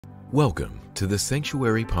Welcome to the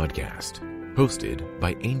Sanctuary Podcast, hosted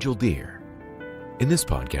by Angell Deer. In this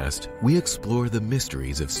podcast, we explore the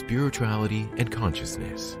mysteries of spirituality and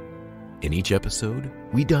consciousness. In each episode,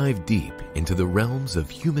 we dive deep into the realms of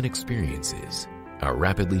human experiences, our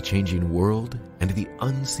rapidly changing world, and the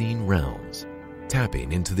unseen realms,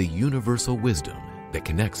 tapping into the universal wisdom that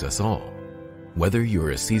connects us all. Whether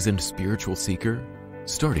you're a seasoned spiritual seeker,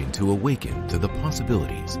 starting to awaken to the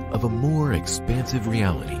possibilities of a more expansive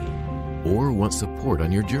reality, or want support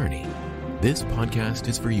on your journey, this podcast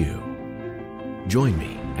is for you. Join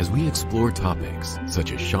me as we explore topics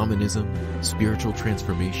such as shamanism, spiritual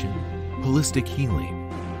transformation, holistic healing,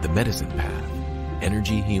 the medicine path,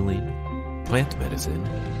 energy healing, plant medicine,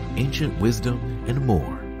 ancient wisdom, and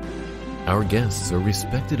more. Our guests are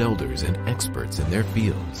respected elders and experts in their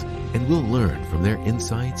fields, and we'll learn from their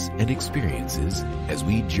insights and experiences as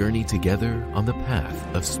we journey together on the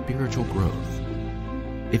path of spiritual growth.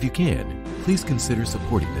 If you can, please consider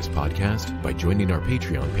supporting this podcast by joining our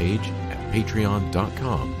Patreon page at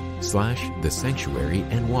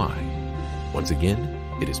patreon.com/thesanctuaryny. Once again,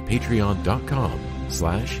 it is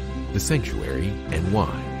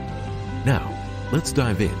patreon.com/thesanctuaryny. Now, let's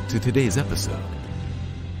dive into today's episode.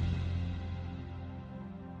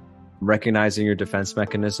 Recognizing your defense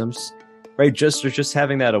mechanisms, right? Just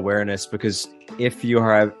having that awareness, because if you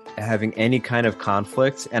are having any kind of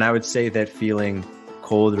conflict, and I would say that feeling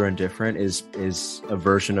cold or indifferent is a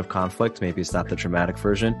version of conflict. Maybe it's not the dramatic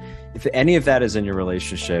version. If any of that is in your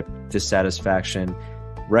relationship, dissatisfaction,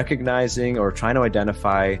 recognizing or trying to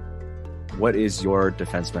identify what is your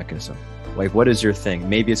defense mechanism. Like, what is your thing?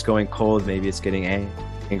 Maybe it's going cold, maybe it's getting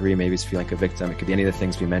angry, maybe it's feeling like a victim. It could be any of the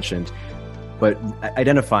things we mentioned. But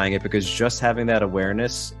identifying it, because just having that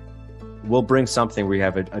awareness will bring something where you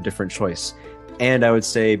have a different choice. And I would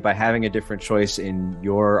say by having a different choice in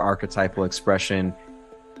your archetypal expression,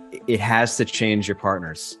 it has to change your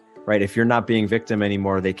partners, right? If you're not being victim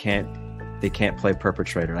anymore, they can't play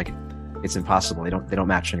perpetrator. Like, it's impossible. They don't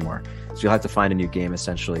match anymore. So you'll have to find a new game,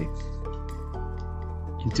 essentially.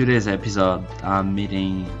 In today's episode, I'm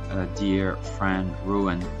meeting a dear friend,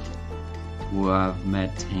 Ruwan, who I've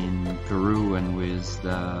met in Peru, and with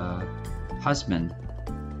the husband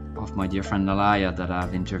of my dear friend Nalaya that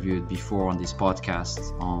I've interviewed before on this podcast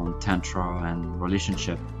on tantra and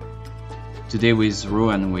relationship. Today with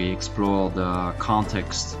Ruwan, we explore the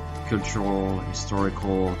context, cultural,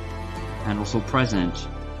 historical, and also present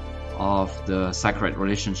of the sacred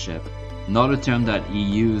relationship. Not a term that he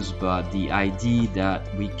used, but the idea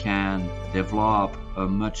that we can develop a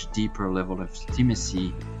much deeper level of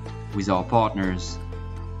intimacy with our partners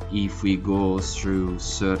if we go through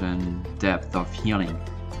certain depth of healing.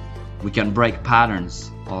 We can break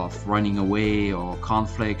patterns of running away or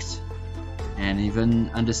conflict, and even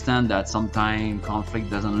understand that sometimes conflict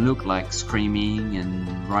doesn't look like screaming and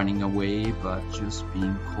running away, but just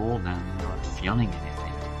being cold and not feeling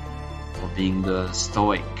anything, or being the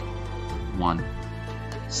stoic one.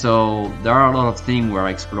 So there are a lot of things we're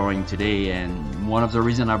exploring today, and one of the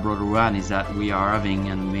reasons I brought Ruwan is that we are having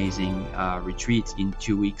an amazing retreat in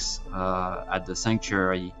 2 weeks at the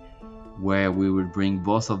Sanctuary, where we will bring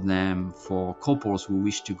both of them for couples who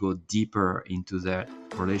wish to go deeper into their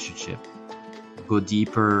relationship, go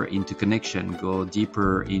deeper into connection, go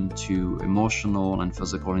deeper into emotional and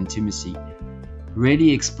physical intimacy,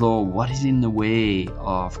 really explore what is in the way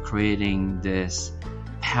of creating this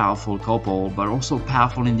powerful couple, but also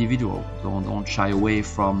powerful individual. Don't shy away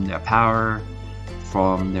from their power,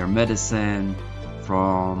 from their medicine,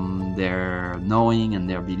 from their knowing and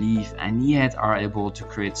their belief, and yet are able to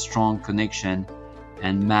create strong connection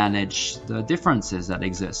and manage the differences that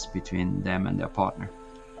exist between them and their partner.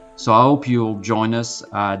 So I hope you'll join us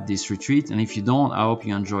at this retreat, and if you don't, I hope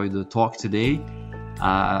you enjoy the talk today.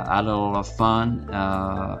 I had a lot of fun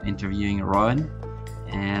interviewing Ruwan,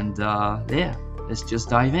 and let's just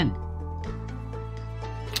dive in.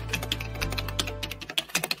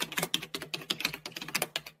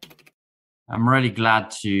 I'm really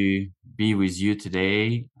glad to be with you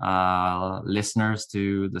today, listeners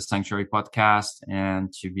to the Sanctuary Podcast,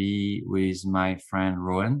 and to be with my friend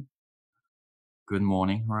Ruwan. Good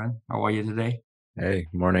morning, Ruwan. How are you today? Hey,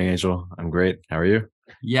 morning, Angel. I'm great. How are you?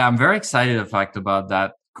 Yeah, I'm very excited, in fact, about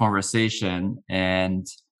that conversation. And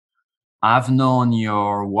I've known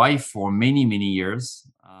your wife for many, many years.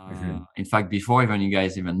 In fact, before even you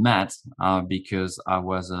guys even met, because I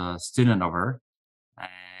was a student of her,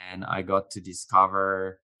 and I got to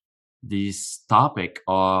discover this topic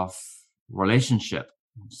of relationship,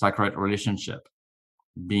 sacred relationship,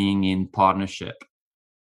 being in partnership.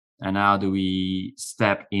 And how do we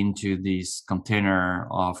step into this container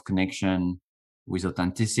of connection with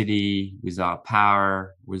authenticity, with our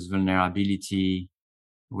power, with vulnerability,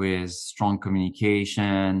 with strong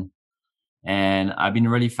communication. And I've been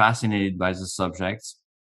really fascinated by the subject.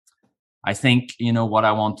 I think, what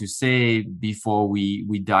I want to say before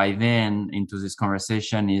we dive into this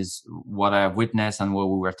conversation is what I've witnessed and what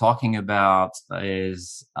we were talking about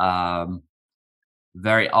is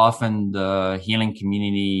very often the healing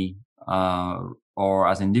community or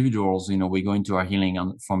as individuals, we go into our healing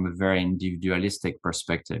from a very individualistic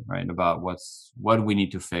perspective, right? About what we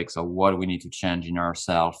need to fix or what we need to change in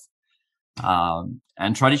ourselves.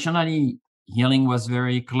 And traditionally, healing was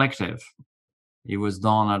very collective. It was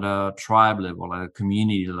done at a tribe level, at a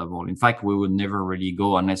community level. In fact, we would never really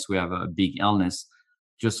go unless we have a big illness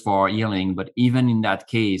just for healing. But even in that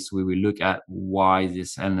case, we will look at why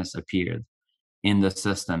this illness appeared in the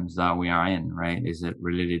systems that we are in, right? Is it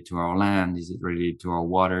related to our land? Is it related to our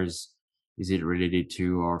waters? Is it related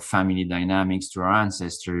to our family dynamics, to our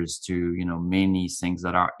ancestors, to, many things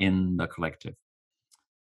that are in the collective?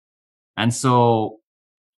 And so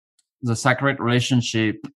the sacred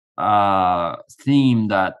relationship theme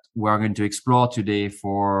that we're going to explore today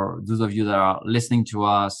for those of you that are listening to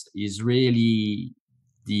us is really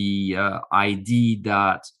the idea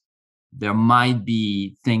that there might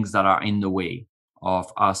be things that are in the way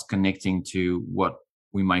of us connecting to what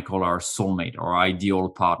we might call our soulmate or ideal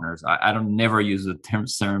partners. I don't never use the term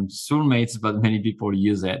soulmates, but many people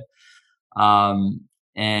use it.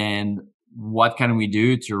 And what can we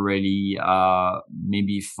do to really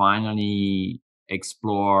maybe finally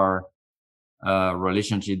explore a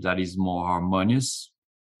relationship that is more harmonious,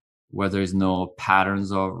 where there's no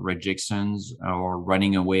patterns of rejections or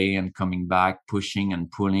running away and coming back, pushing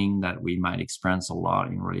and pulling that we might experience a lot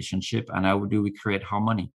in relationship, and how do we create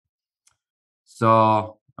harmony?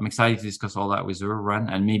 So I'm excited to discuss all that with you,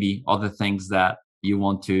 Ruwan, and maybe other things that you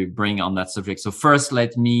want to bring on that subject. So first,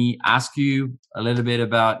 let me ask you a little bit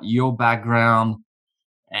about your background,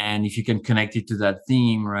 and if you can connect it to that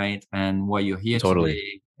theme, right? And why you're here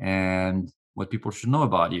today and what people should know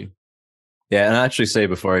about you. Yeah. And I actually say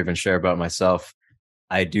before I even share about myself,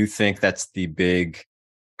 I do think that's the big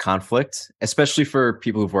conflict, especially for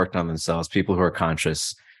people who've worked on themselves, people who are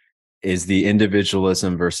conscious, is the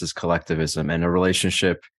individualism versus collectivism. And a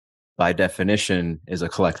relationship by definition is a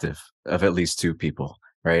collective of at least two people,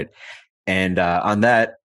 right? And on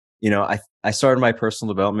that, I started my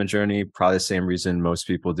personal development journey probably the same reason most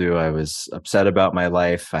people do. I was upset about my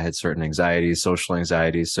life. I had certain anxieties, social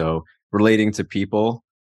anxieties. So relating to people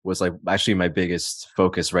was like actually my biggest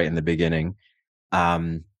focus right in the beginning.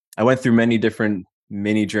 I went through many different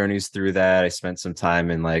mini journeys through that. I spent some time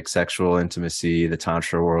in like sexual intimacy, the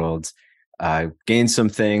tantra world, gained some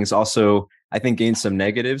things. Also, I think gained some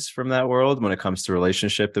negatives from that world when it comes to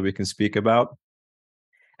relationship that we can speak about.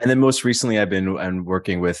 And then most recently, I've been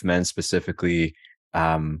working with men specifically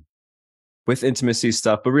with intimacy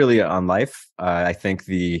stuff, but really on life. I think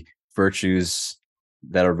the virtues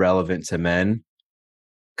that are relevant to men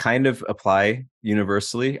kind of apply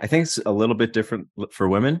universally. I think it's a little bit different for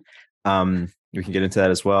women. We can get into that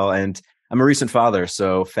as well. And I'm a recent father,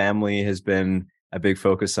 so family has been a big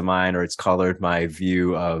focus of mine, or it's colored my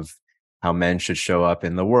view of how men should show up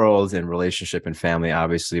in the world, in relationship and family,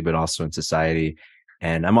 obviously, but also in society.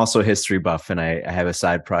 And I'm also a history buff, and I have a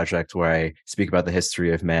side project where I speak about the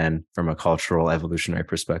history of man from a cultural evolutionary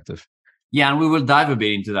perspective. Yeah, and we will dive a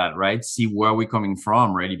bit into that, right? See where we're coming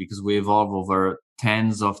from, really, because we evolved over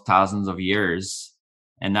tens of thousands of years.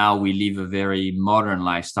 And now we live a very modern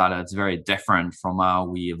lifestyle that's very different from how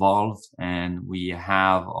we evolved. And we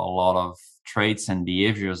have a lot of traits and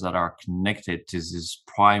behaviors that are connected to this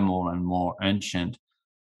primal and more ancient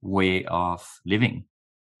way of living,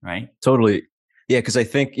 right? Totally. Yeah, because I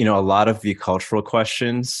think, a lot of the cultural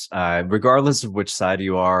questions, regardless of which side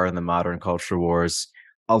you are in the modern culture wars,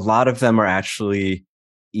 a lot of them are actually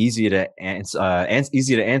easy to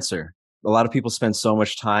answer. A lot of people spend so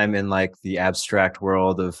much time in like the abstract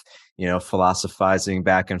world of, philosophizing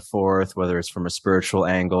back and forth, whether it's from a spiritual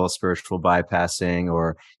angle, spiritual bypassing,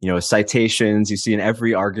 or, citations you see in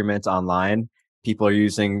every argument online. People are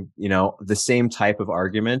using, the same type of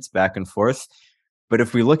argument back and forth. But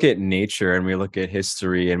if we look at nature and we look at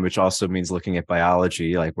history, and which also means looking at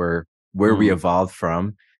biology, like where we evolved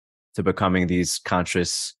from to becoming these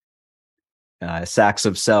conscious sacks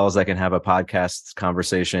of cells that can have a podcast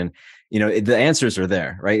conversation, the answers are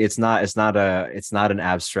there, right? It's not an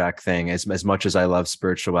abstract thing. As much as I love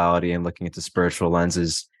spirituality and looking into spiritual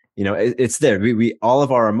lenses, it's there. We all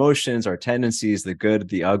of our emotions, our tendencies, the good,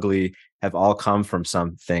 the ugly, have all come from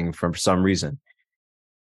something, from some reason.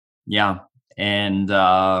 Yeah. And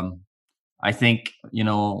I think,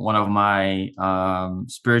 one of my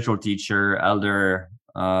spiritual teacher, elder,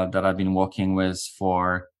 that I've been working with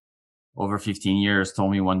for over 15 years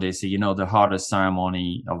told me one day, say, the hardest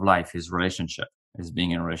ceremony of life is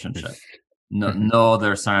being in a relationship. No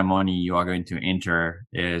other ceremony you are going to enter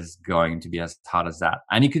is going to be as hard as that.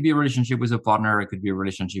 And it could be a relationship with a partner. It could be a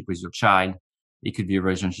relationship with your child. It could be a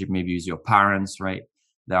relationship maybe with your parents, right?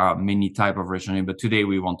 There are many types of relationships, but today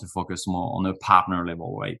we want to focus more on a partner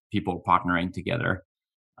level, right? People partnering together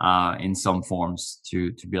in some forms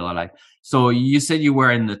to build a life. So you said you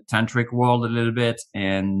were in the tantric world a little bit,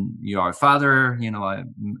 and you are a father.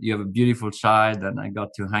 You have a beautiful child, and I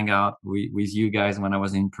got to hang out with you guys when I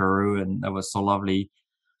was in Peru, and that was so lovely.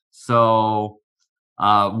 So,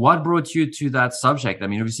 what brought you to that subject? I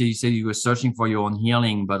mean, obviously, you said you were searching for your own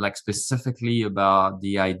healing, but like specifically about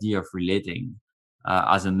the idea of relating.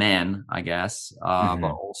 As a man, I guess, but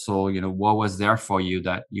also, what was there for you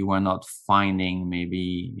that you were not finding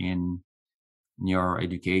maybe in your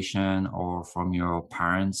education or from your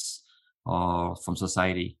parents or from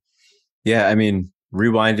society? Yeah, I mean,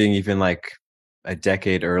 rewinding even like a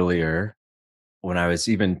decade earlier, when I was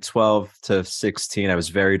even 12 to 16, I was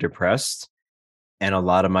very depressed. And a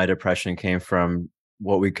lot of my depression came from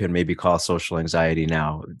what we could maybe call social anxiety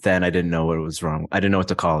now. Then I didn't know what was wrong. I didn't know what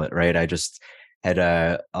to call it, right? I just had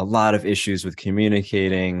a lot of issues with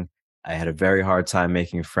communicating. I had a very hard time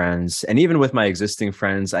making friends. And even with my existing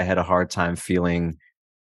friends, I had a hard time feeling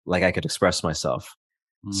like I could express myself.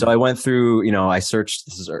 So I went through, I searched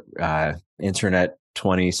this is internet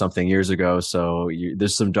 20 something years ago. So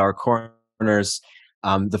there's some dark corners.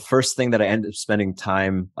 The first thing that I ended up spending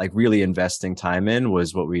time, like really investing time in,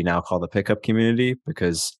 was what we now call the pickup community,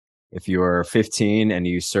 because if you were 15 and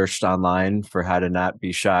you searched online for how to not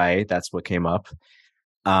be shy, that's what came up.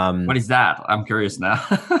 What is that? I'm curious now.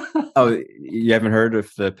 Oh, you haven't heard of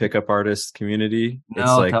the pickup artist community? No,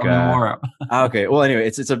 it's like, tell me more. Okay. Well, anyway,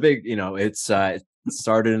 it's a big, it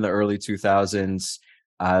started in the early 2000s.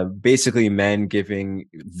 Basically men giving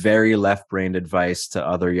very left-brained advice to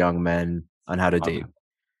other young men on how to date.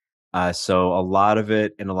 So a lot of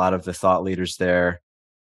it, and a lot of the thought leaders there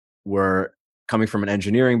were coming from an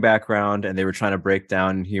engineering background, and they were trying to break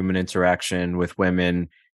down human interaction with women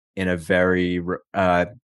in a very, we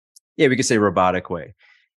could say robotic way.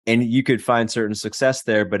 And you could find certain success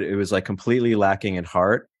there, but it was like completely lacking in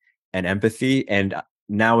heart and empathy. And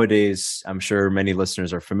nowadays, I'm sure many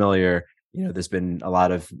listeners are familiar, there's been a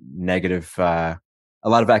lot of negative, a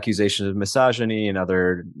lot of accusations of misogyny and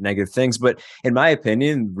other negative things. But in my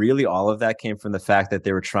opinion, really all of that came from the fact that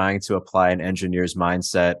they were trying to apply an engineer's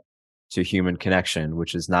mindset to human connection,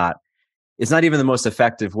 which is it's not even the most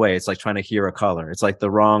effective way. It's like trying to hear a color. It's the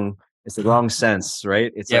wrong sense,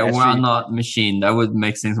 right? It's yeah, like, we're not machine. That would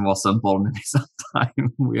make things more simple. Maybe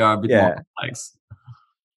sometimes we are a bit more complex.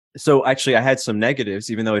 So actually I had some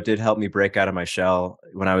negatives, even though it did help me break out of my shell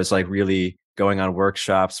when I was like really going on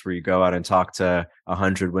workshops where you go out and talk to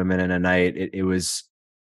 100 women in a night. It was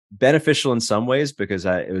beneficial in some ways because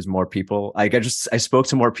it was more people. I spoke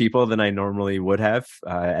to more people than I normally would have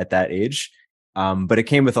at that age. But it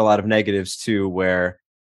came with a lot of negatives too, where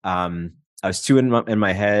I was too in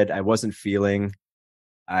my head. I wasn't feeling.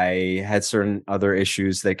 I had certain other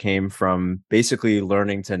issues that came from basically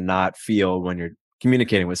learning to not feel when you're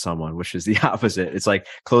communicating with someone, which is the opposite. It's like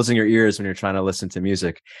closing your ears when you're trying to listen to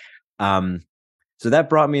music. So that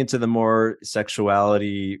brought me into the more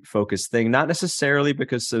sexuality focused thing, not necessarily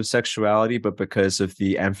because of sexuality, but because of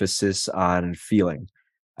the emphasis on feeling.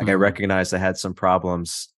 Like I recognized I had some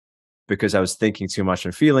problems because I was thinking too much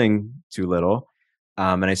and feeling too little.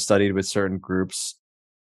 And I studied with certain groups.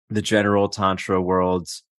 The general tantra world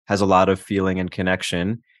has a lot of feeling and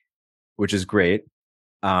connection, which is great.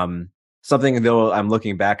 Something though I'm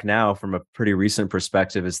looking back now from a pretty recent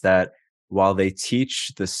perspective is that while they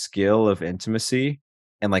teach the skill of intimacy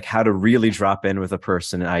and like how to really drop in with a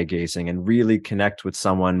person eye gazing and really connect with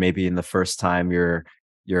someone, maybe in the first time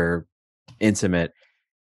you're intimate,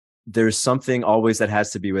 there's something always that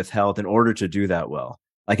has to be withheld in order to do that well.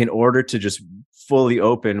 Like in order to just fully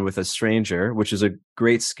open with a stranger, which is a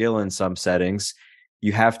great skill in some settings,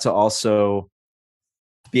 you have to also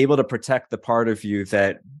be able to protect the part of you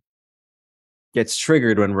that gets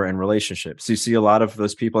triggered when we're in relationships. You see a lot of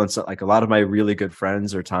those people, and so like a lot of my really good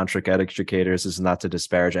friends are tantric educators. This is not to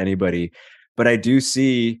disparage anybody, but I do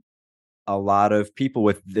see a lot of people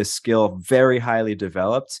with this skill very highly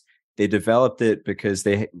developed. They developed it because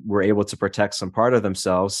they were able to protect some part of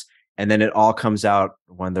themselves, and then it all comes out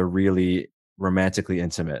when they're really romantically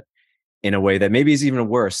intimate in a way that maybe is even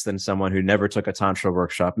worse than someone who never took a tantra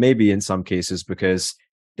workshop, maybe in some cases, because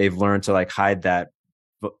they've learned to like hide that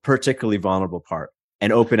particularly vulnerable part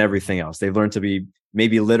and open everything else. They've learned to be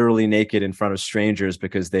maybe literally naked in front of strangers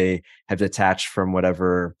because they have detached from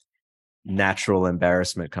whatever natural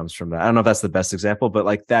embarrassment comes from that. I don't know if that's the best example, but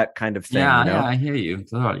like that kind of thing, Yeah, I hear you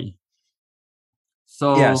totally.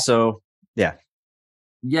 Yeah. So So yeah.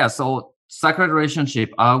 yeah, so sacred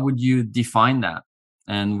relationship, how would you define that?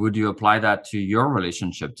 And would you apply that to your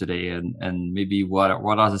relationship today? And maybe what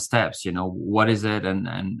are the steps? What is it,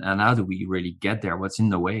 and how do we really get there? What's in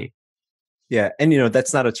the way? Yeah. And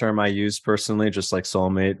that's not a term I use personally, just like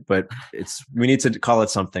soulmate, but we need to call it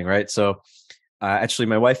something, right? So actually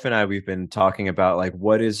my wife and I, we've been talking about like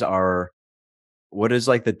what is like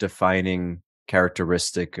the defining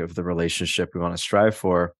characteristic of the relationship we want to strive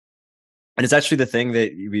for. And it's actually the thing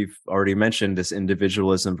that we've already mentioned, this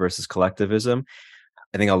individualism versus collectivism.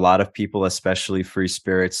 I think a lot of people, especially free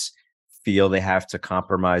spirits, feel they have to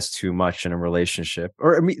compromise too much in a relationship.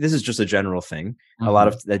 Or I mean, this is just a general thing. A lot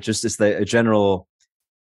Mhm. of that just is a general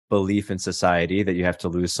belief in society that you have to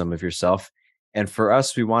lose some of yourself. And for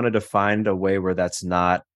us, we wanted to find a way where that's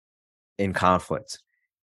not in conflict.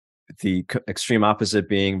 The extreme opposite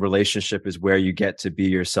being relationship is where you get to be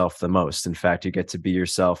yourself the most. In fact, you get to be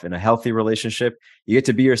yourself in a healthy relationship. You get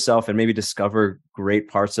to be yourself and maybe discover great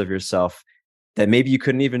parts of yourself that maybe you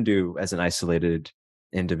couldn't even do as an isolated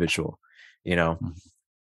individual, you know? Mhm.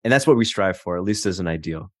 And that's what we strive for, at least as an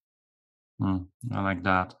ideal. I like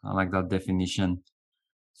that. I like that definition.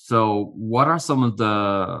 So, what are some of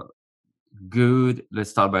the good?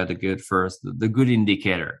 Let's start by the good first. The good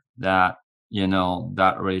indicator that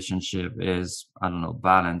that relationship is, I don't know,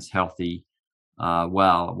 balanced, healthy.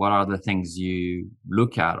 Well, what are the things you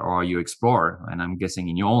look at or you explore? And I'm guessing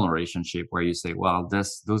in your own relationship where you say, well,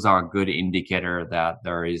 those are a good indicator that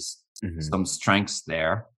there is Mhm. some strengths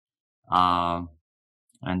there. Um,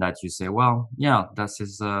 and that you say, well, yeah, this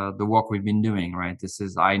is the work we've been doing, right? This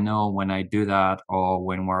is, I know when I do that, or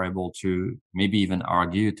when we're able to maybe even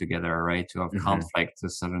argue together, right, to have Mhm. conflict to a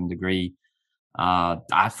certain degree,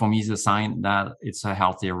 that for me is a sign that it's a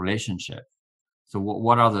healthy relationship. So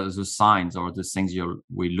what are the signs or the things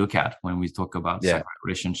we look at when we talk about Yeah. sacred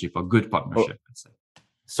relationship or good Well, partnership, let's say?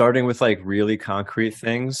 starting with like really concrete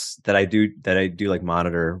things that I do like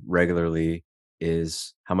monitor regularly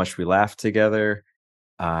is how much we laugh together.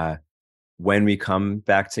 Uh, when we come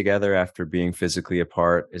back together after being physically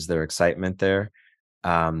apart, is there excitement there?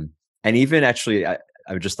 Um, and even actually, I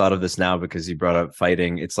just thought of this now because you brought up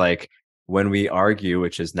fighting. It's like when we argue,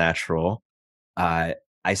 which is natural, uh,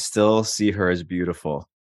 I still see her as beautiful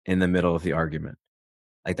in the middle of the argument.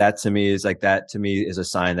 That to me is a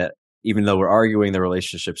sign that even though we're arguing, the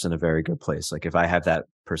relationship's in a very good place. Like if I have that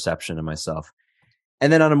perception of myself.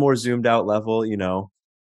 And then on a more zoomed out level,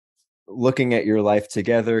 looking at your life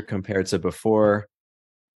together compared to before,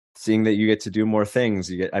 seeing that you get to do more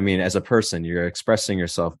things. As a person, you're expressing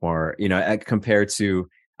yourself more, compared to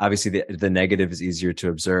obviously the negative is easier to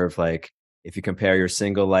observe. Like if you compare your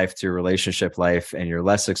single life to your relationship life and you're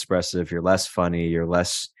less expressive, you're less funny, you're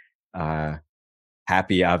less uh,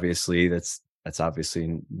 happy, obviously, that's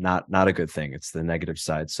obviously not a good thing. It's the negative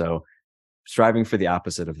side. So striving for the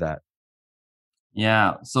opposite of that.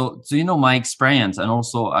 Yeah. So my experience, and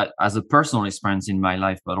also as a personal experience in my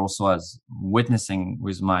life, but also as witnessing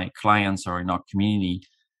with my clients or in our community,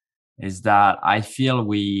 is that I feel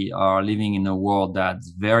we are living in a world that's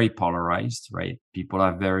very polarized, right? People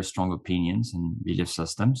have very strong opinions and belief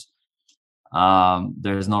systems.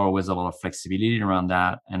 There's not always a lot of flexibility around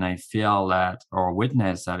that. And I feel that, or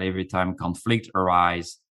witness that, every time conflict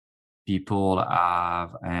arises, people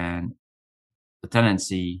have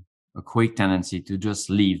a quick tendency to just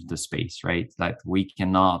leave the space, right? Like we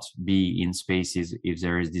cannot be in spaces if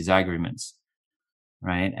there is disagreements,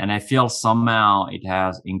 right? And I feel somehow it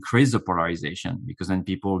has increased the polarization, because then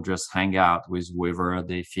people just hang out with whoever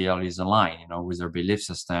they feel is aligned, with their belief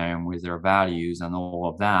system, with their values and all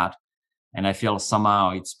of that. And I feel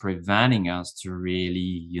somehow it's preventing us to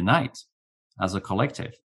really unite as a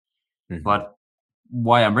collective. Mhm. But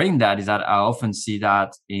why I'm bringing that is that I often see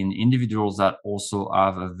that in individuals that also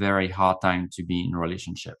have a very hard time to be in a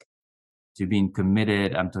relationship, to being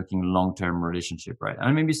committed. I'm talking long-term relationship, right?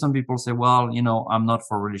 And maybe some people say, well, I'm not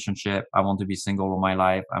for a relationship. I want to be single all my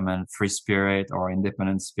life. I'm a free spirit or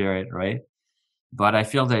independent spirit, right? But I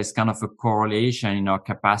feel there's kind of a correlation in our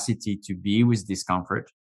capacity to be with discomfort,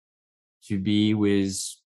 to be with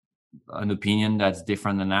an opinion that's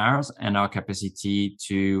different than ours, and our capacity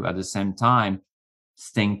to, at the same time,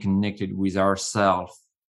 staying connected with ourselves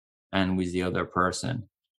and with the other person.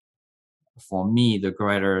 For me, the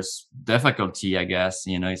greatest difficulty, I guess,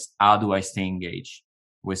 is how do I stay engaged?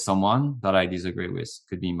 with someone that I disagree with,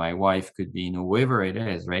 could be my wife, could be whoever it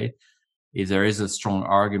is, right? If there is a strong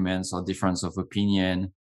argument or difference of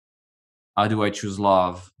opinion, how do I choose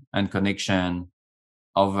love and connection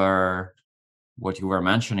over what you were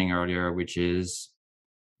mentioning earlier, which is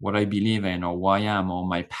what I believe in or who I am or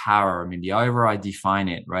my power, maybe however I define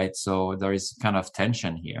it, right? So there is kind of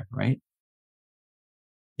tension here, right?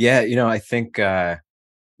 Yeah, I think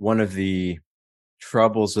one of the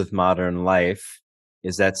troubles with modern life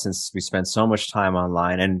is that since we spend so much time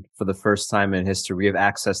online and for the first time in history, we have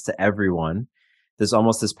access to everyone, there's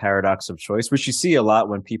almost this paradox of choice, which you see a lot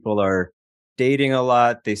when people are dating a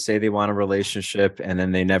lot. They say they want a relationship and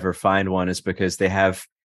then they never find one, is because they have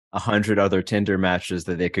 100 other Tinder matches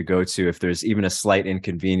that they could go to if there's even a slight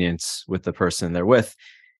inconvenience with the person they're with.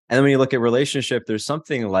 And then when you look at relationship, there's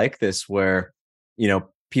something like this where,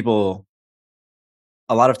 people,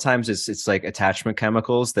 a lot of times it's like attachment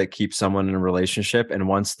chemicals that keep someone in a relationship. And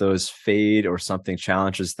once those fade or something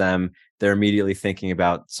challenges them, they're immediately thinking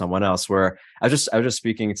about someone else. Where I was just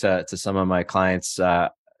speaking to some of my clients,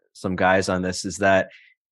 some guys on this, is that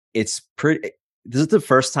this is the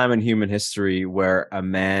first time in human history where a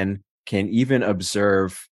man can even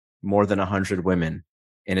observe more than 100 women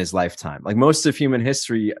in his lifetime. Like most of human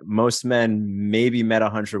history, most men maybe met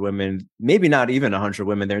 100 women, maybe not even 100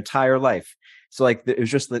 women their entire life. So like it was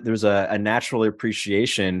just that there was a natural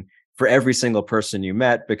appreciation for every single person you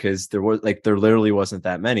met, because there literally wasn't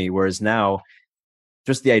that many. Whereas now,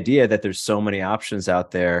 just the idea that there's so many options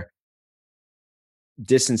out there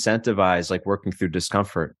disincentivize like working through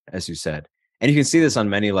discomfort, as you said. And you can see this on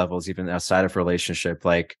many levels, even outside of relationship.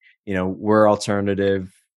 Like, we're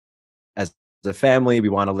alternative as a family. We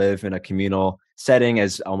want to live in a communal setting,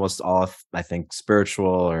 as almost all, I think, spiritual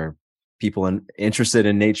or people interested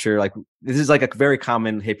in nature. Like this is like a very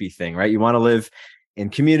common hippie thing, right? You want to live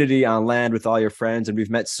in community on land with all your friends. And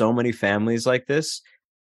we've met so many families like this.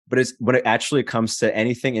 But it's when it actually comes to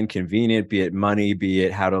anything inconvenient, be it money, be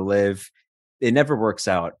it how to live, it never works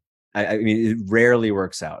out. I mean, it rarely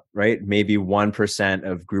works out, right? Maybe 1%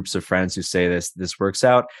 of groups of friends who say this works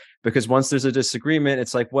out, because once there's a disagreement,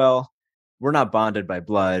 it's like, well, we're not bonded by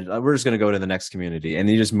blood. We're just going to go to the next community, and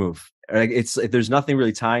you just move. Like there's nothing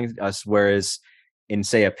really tying us. Whereas in,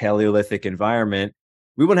 say, a Paleolithic environment,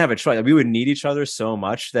 we wouldn't have a choice. We would need each other so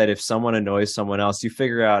much that if someone annoys someone else, you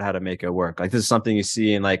figure out how to make it work. Like this is something you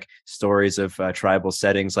see in like stories of tribal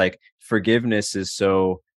settings. Like forgiveness is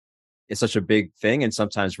such a big thing and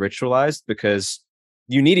sometimes ritualized, because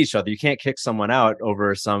you need each other. You can't kick someone out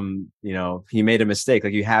over some, he made a mistake.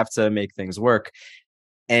 Like you have to make things work.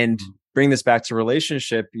 And bring this back to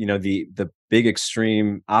relationship, the big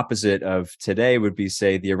extreme opposite of today would be,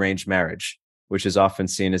 say, the arranged marriage, which is often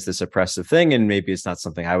seen as this oppressive thing. And maybe it's not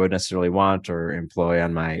something I would necessarily want or employ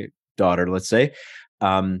on my daughter, let's say.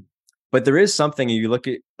 But there is something, you look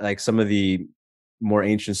at like some of the more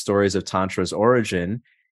ancient stories of Tantra's origin,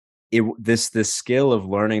 this skill of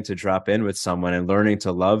learning to drop in with someone and learning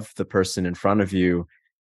to love the person in front of you,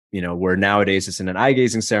 where nowadays it's in an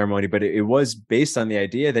eye-gazing ceremony, but it was based on the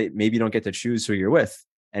idea that maybe you don't get to choose who you're with,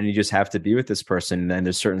 and you just have to be with this person. And then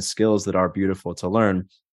there's certain skills that are beautiful to learn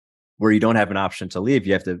where you don't have an option to leave.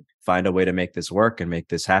 You have to find a way to make this work and make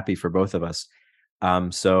this happy for both of us.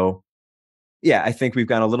 So yeah, I think we've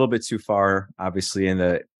gone a little bit too far, obviously, in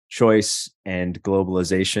the choice and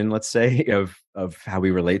globalization, let's say, of how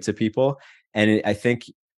we relate to people. And I think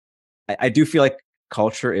I do feel like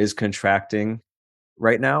culture is contracting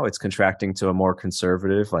right now. It's contracting to a more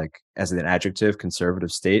conservative, like as an adjective,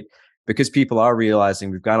 conservative state, because people are realizing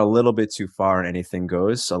we've gone a little bit too far and anything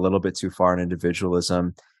goes, a little bit too far in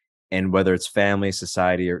individualism. And whether it's family,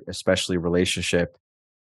 society, or especially relationship,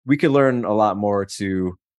 we could learn a lot more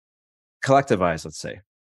to collectivize, let's say.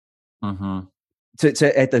 Mm-hmm.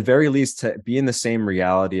 To at the very least, to be in the same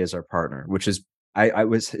reality as our partner, which is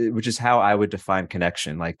how I would define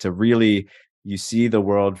connection. Like to really, you see the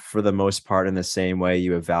world for the most part in the same way,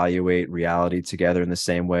 you evaluate reality together in the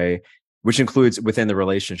same way, which includes within the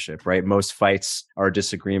relationship, right? Most fights are a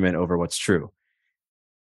disagreement over what's true.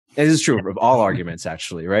 It is true of all arguments,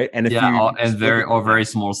 actually, right? And if very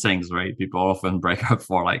small things, right? People often break up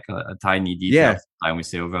for like a tiny detail. Time we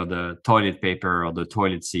say over the toilet paper or the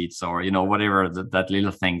toilet seats, or whatever that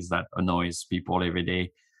little things that annoys people every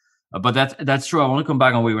day. But that's true. I want to come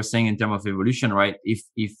back on what we were saying in terms of evolution, right?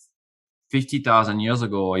 If 50,000 years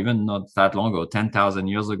ago, or even not that long ago, 10,000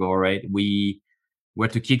 years ago, right, we were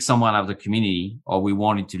to kick someone out of the community, or we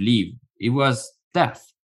wanted to leave, it was death.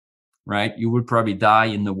 Right, you will probably die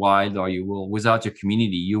in the wild, or you will, without your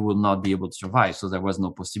community, you will not be able to survive. So there was no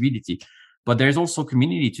possibility. But there's also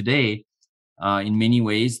community today. in many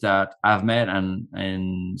ways that I've met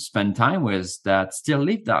and spent time with that still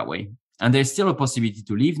live that way. And there's still a possibility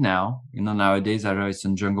to live now, nowadays, either it's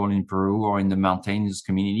in jungle in Peru or in the mountainous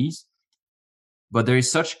communities. But there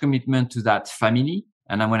is such commitment to that family.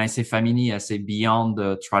 And when I say family, I say beyond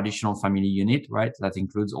the traditional family unit, right? That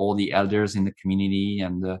includes all the elders in the community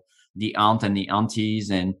and the aunt and the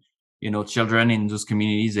aunties and, children in those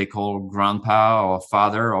communities, they call grandpa or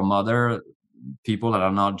father or mother, people that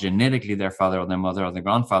are not genetically their father or their mother or their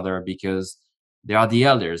grandfather, because they are the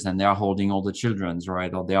elders and they are holding all the children's,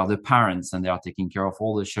 right? Or they are the parents and they are taking care of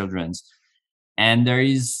all the children's. And there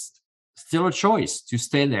is still a choice to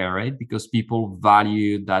stay there, right? Because people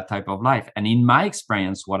value that type of life. And in my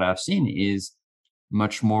experience, what I've seen is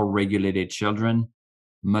much more regulated children,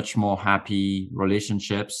 much more happy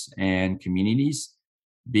relationships and communities,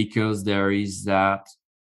 because there is that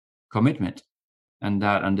commitment and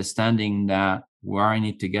that understanding that we are in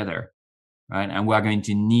it together, right? And we are going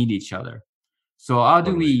to need each other. So how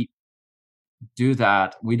do we do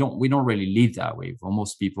that? We don't really live that way. For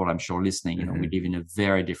most people, I'm sure listening, we live in a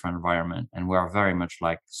very different environment, and we are very much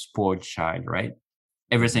like spoiled child, right?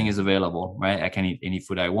 Everything is available, right? I can eat any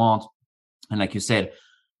food I want. And like you said,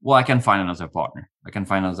 well, I can find another partner. I can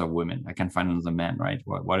find another woman. I can find another man, right?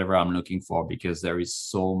 Whatever I'm looking for, because there is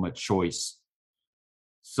so much choice.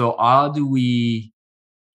 So how do we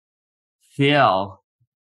feel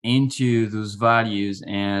into those values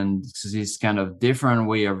and this kind of different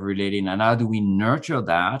way of relating, and how do we nurture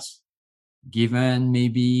that, given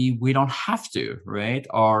maybe we don't have to, right?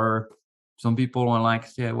 Or some people are like,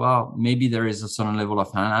 yeah, well, maybe there is a certain level of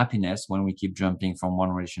unhappiness when we keep jumping from one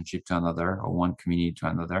relationship to another or one community to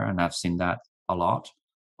another, and I've seen that a lot,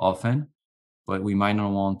 often. But we might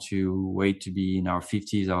not want to wait to be in our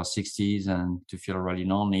 50s or 60s and to feel really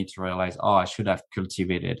lonely to realize, oh, I should have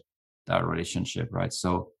cultivated that relationship, right?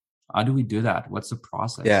 So how do we do that? What's the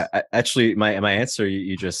process? Yeah, actually, my answer,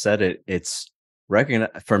 you just said it. It's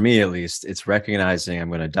for me at least, it's recognizing I'm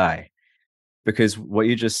going to die, because what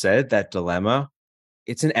you just said, that dilemma,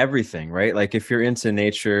 it's in everything, right? Like if you're into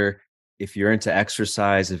nature, if you're into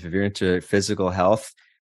exercise, if you're into physical health,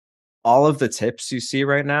 all of the tips you see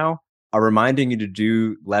right now are reminding you to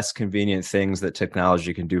do less convenient things that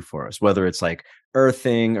technology can do for us, whether it's like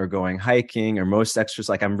earthing or going hiking or most exercise.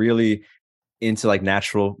 Like I'm really into like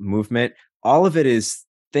natural movement. All of it is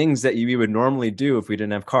things that we would normally do if we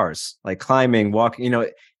didn't have cars, like climbing, walking,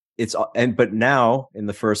 but now in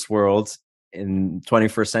the first world, in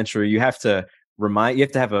 21st century, you have to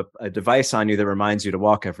have a device on you that reminds you to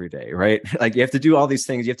walk every day, right? Like you have to do all these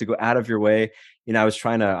things. You have to go out of your way. I was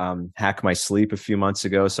trying to hack my sleep a few months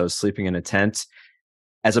ago. So I was sleeping in a tent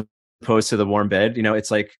as opposed to the warm bed.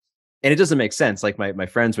 It's like, and it doesn't make sense. Like my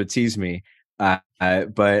friends would tease me, and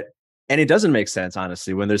it doesn't make sense,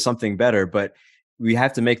 honestly, when there's something better, but we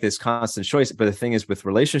have to make this constant choice. But the thing is, with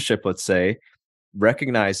relationship, let's say,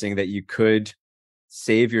 recognizing that you could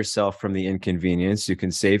save yourself from the inconvenience, you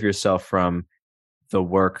can save yourself from the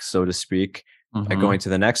work, so to speak, by going to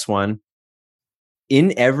the next one.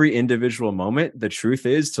 In every individual moment, the truth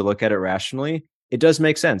is, to look at it rationally, it does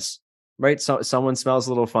make sense, right? So someone smells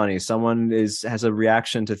a little funny, someone has a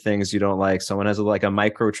reaction to things you don't like, someone has a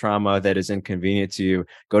micro trauma that is inconvenient to you.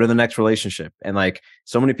 Go to the next relationship. And like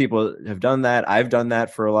so many people have done that. I've done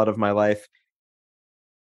that for a lot of my life.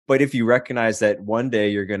 But if you recognize that one day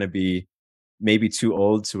you're going to be maybe too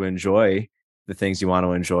old to enjoy the things you want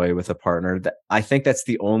to enjoy with a partner, I think that's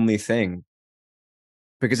the only thing.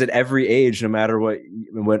 Because at every age, no matter what,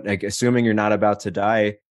 like, assuming you're not about to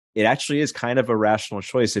die, it actually is kind of a rational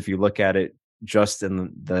choice if you look at it just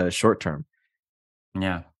in the short term.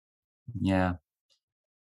 Yeah.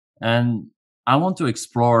 And I want to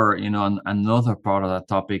explore, another part of that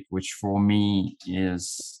topic, which for me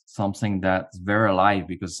is something that's very alive,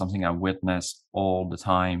 because something I witness all the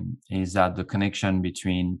time, is that the connection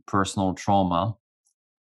between personal trauma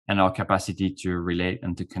and our capacity to relate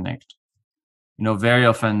and to connect. Very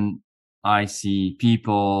often I see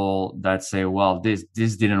people that say, well, this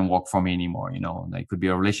didn't work for me anymore. It could be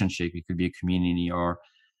a relationship, it could be a community, or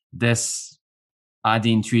this, I had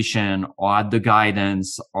the intuition, or I had the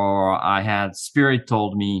guidance, or I had spirit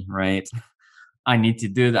told me, right? I need to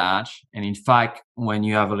do that. And in fact, when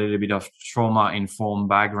you have a little bit of trauma-informed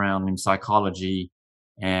background in psychology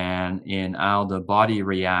and in how the body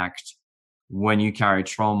reacts, when you carry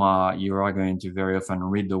trauma, you are going to very often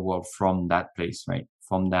read the world from that place, right?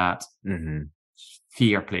 From that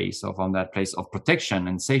fear place, or from that place of protection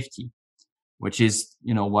and safety, which is,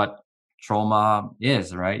 what trauma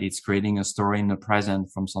is, right? It's creating a story in the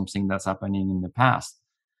present from something that's happening in the past.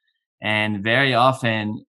 And very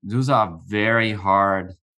often, those are very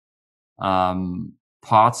hard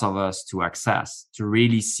parts of us to access, to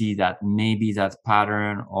really see that maybe that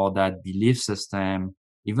pattern or that belief system,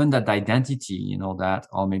 even that identity, that,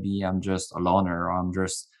 or maybe I'm just a loner, or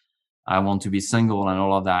I want to be single and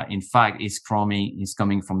all of that. In fact, is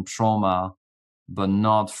coming from trauma, but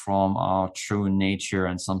not from our true nature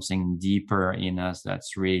and something deeper in us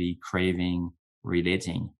that's really craving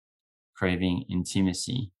relating, craving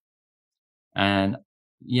intimacy. And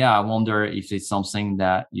yeah, I wonder if it's something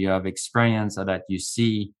that you have experienced or that you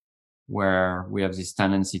see where we have this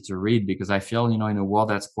tendency to read, because I feel, in a world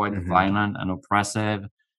that's quite violent and oppressive,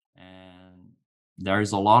 and there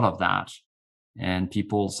is a lot of that. And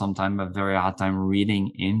people sometimes have a very hard time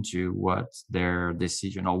reading into what their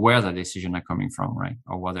decision or where the decision are coming from, right?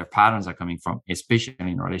 Or where their patterns are coming from, especially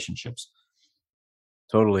in relationships.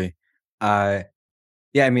 Totally. Yeah,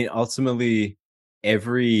 I mean, ultimately,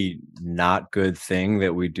 every not good thing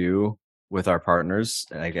that we do with our partners,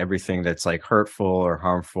 like everything that's like hurtful or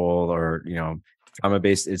harmful or,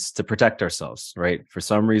 trauma-based, is to protect ourselves, right? For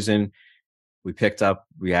some reason, we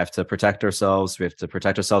have to protect ourselves. We have to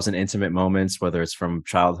protect ourselves in intimate moments, whether it's from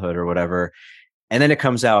childhood or whatever. And then it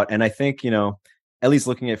comes out. And I think, at least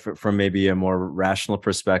looking at it from maybe a more rational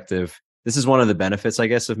perspective, this is one of the benefits, I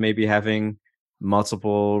guess, of maybe having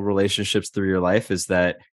multiple relationships through your life, is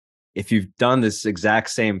that if you've done this exact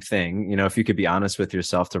same thing, if you could be honest with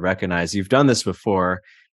yourself to recognize you've done this before,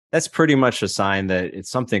 that's pretty much a sign that it's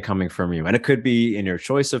something coming from you. And it could be in your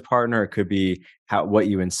choice of partner. It could be what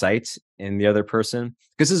you incite in the other person.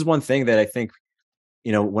 Because this is one thing that I think,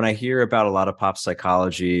 when I hear about a lot of pop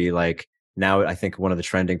psychology, like now I think one of the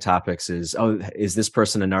trending topics is, is this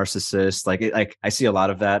person a narcissist? Like I see a lot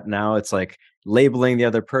of that now. It's like labeling the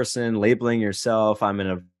other person, labeling yourself. I'm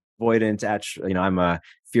an avoidant, I'm a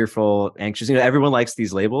fearful, anxious. Everyone likes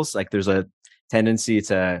these labels. Like there's a tendency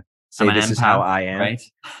to say this empath, is how I am. Right?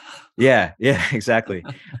 Yeah, exactly.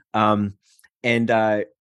 And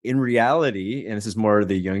in reality, and this is more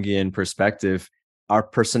the Jungian perspective, our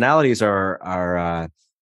personalities are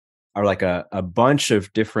like a bunch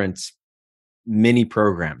of different mini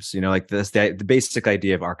programs. Like the basic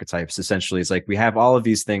idea of archetypes essentially is like we have all of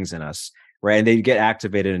these things in us, right? And they get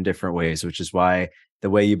activated in different ways, which is why the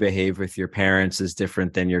way you behave with your parents is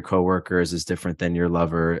different than your coworkers, is different than your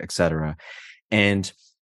lover, etc. And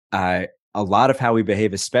a lot of how we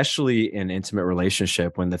behave, especially in intimate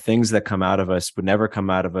relationship, when the things that come out of us would never come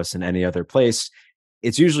out of us in any other place,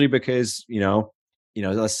 it's usually because,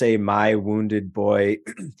 let's say my wounded boy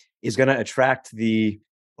is going to attract the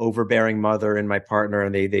overbearing mother in my partner,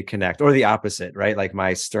 and they connect, or the opposite, right? Like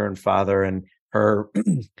my stern father and her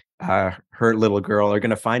her little girl are going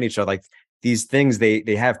to find each other. Like these things,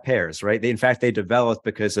 they have pairs, right? In fact, they develop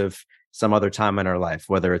because of some other time in our life,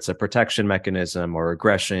 whether it's a protection mechanism or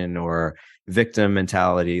aggression or victim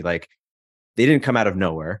mentality. Like they didn't come out of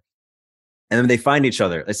nowhere, and then they find each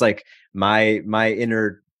other. It's like my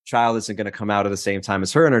inner child isn't going to come out at the same time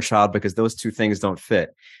as her inner child, because those two things don't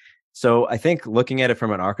fit. So I think looking at it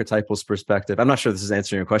from an archetypal perspective, I'm not sure this is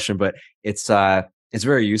answering your question, but it's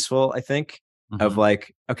very useful, I think, of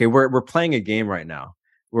like, okay, we're playing a game right now,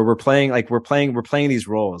 where we're playing these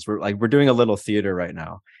roles. We're doing a little theater right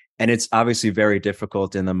now. And it's obviously very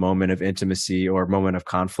difficult in the moment of intimacy or moment of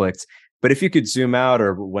conflict. But if you could zoom out,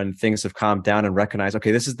 or when things have calmed down, and recognize,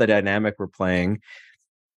 okay, this is the dynamic we're playing,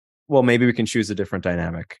 well, maybe we can choose a different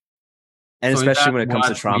dynamic. And so especially when it comes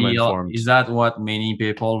to trauma informed. Is that what many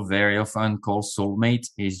people very often call soulmate?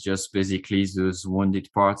 Is just basically those wounded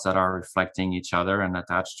parts that are reflecting each other and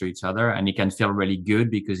attached to each other. And it can feel really good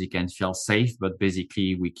because it can feel safe, but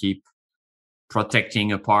basically we keep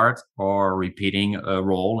protecting a part or repeating a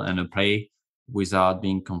role and a play without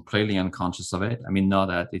being completely unconscious of it. I mean, not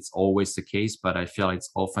that it's always the case, but I feel it's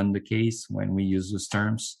often the case when we use those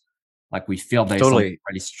terms. Like we feel there's something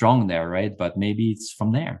really strong there, right? But maybe it's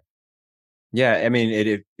from there. Yeah, I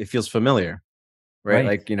mean, it feels familiar, right?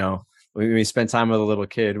 Like, when we spend time with a little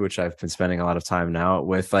kid, which I've been spending a lot of time now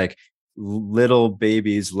with, like, little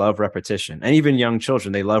babies love repetition, and even young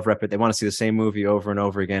children, they love they want to see the same movie over and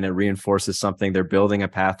over again. It reinforces something. They're building a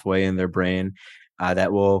pathway in their brain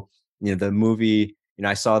that will, the movie,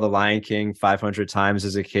 I saw The Lion King 500 times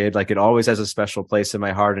as a kid. Like, it always has a special place in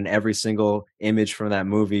my heart, and every single image from that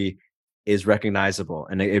movie is recognizable,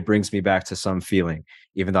 and it brings me back to some feeling,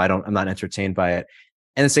 even though I'm not entertained by it.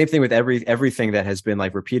 And the same thing with everything that has been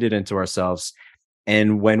like repeated into ourselves.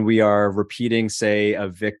 And when we are repeating, say, a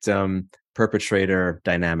victim perpetrator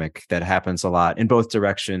dynamic that happens a lot in both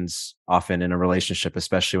directions, often in a relationship,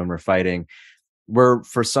 especially when we're fighting, we're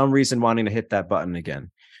for some reason wanting to hit that button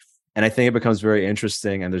again. And I think it becomes very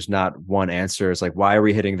interesting, and there's not one answer. It's like, why are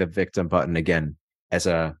we hitting the victim button again as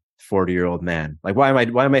a 40-year-old man? Like, why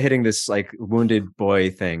am I hitting this like wounded boy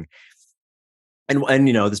thing? And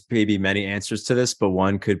there's maybe many answers to this, but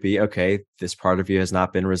one could be, okay, this part of you has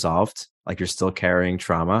not been resolved. Like, you're still carrying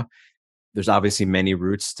trauma. There's obviously many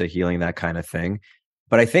routes to healing that kind of thing.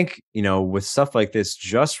 But I think, with stuff like this,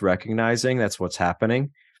 just recognizing that's what's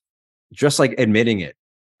happening, just like admitting it,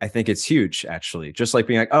 I think it's huge, actually. Just like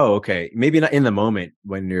being like, oh, okay, maybe not in the moment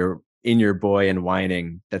when you're in your boy and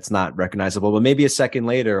whining, that's not recognizable, but maybe a second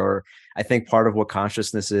later. Or I think part of what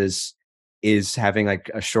consciousness is having like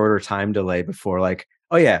a shorter time delay before, like,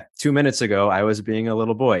 oh yeah, 2 minutes ago, I was being a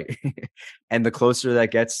little boy. And the closer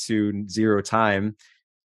that gets to zero time,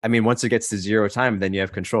 I mean, once it gets to zero time, then you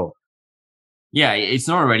have control. Yeah, it's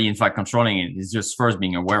not already in fact controlling it. It's just first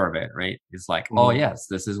being aware of it, right? It's like, oh yes,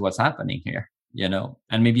 this is what's happening here,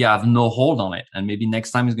 and maybe I have no hold on it. And maybe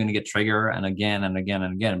next time it's going to get triggered and again and again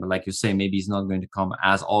and again. But like you say, maybe it's not going to come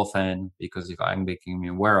as often because if I'm making me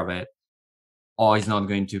aware of it, or it's not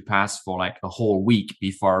going to pass for like a whole week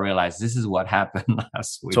before I realize this is what happened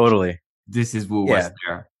last week. Totally. This is who was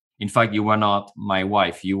there. In fact, you were not my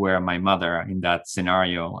wife. You were my mother in that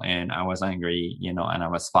scenario. And I was angry, and I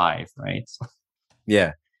was 5, right?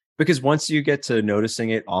 Yeah. Because once you get to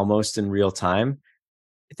noticing it almost in real time,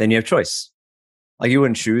 then you have choice. Like, you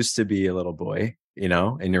wouldn't choose to be a little boy,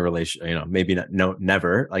 in your relation, maybe not, no,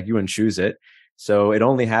 never. Like, you wouldn't choose it. So it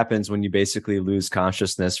only happens when you basically lose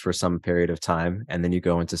consciousness for some period of time. And then you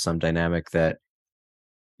go into some dynamic that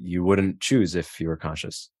you wouldn't choose if you were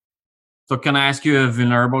conscious. So can I ask you a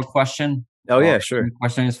vulnerable question? Oh, yeah, sure. The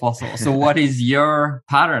question is possible. So what is your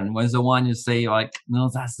pattern? What's the one you say like, no,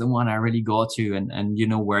 that's the one I really go to, and you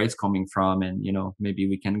know where it's coming from, and maybe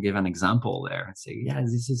we can give an example there and say, yeah,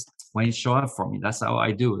 this is when it show up for me. That's how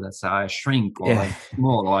I do. That's how I shrink or I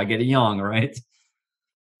small or I get young, right?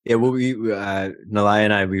 Yeah, well, Nalaya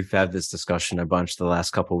and I, we've had this discussion a bunch the last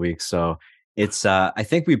couple of weeks. So it's, I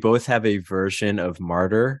think we both have a version of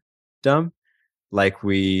martyrdom. Like,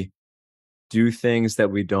 we do things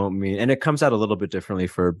that we don't mean, and it comes out a little bit differently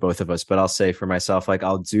for both of us. But I'll say for myself, like,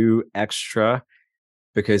 I'll do extra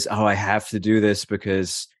because, oh, I have to do this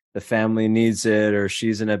because the family needs it, or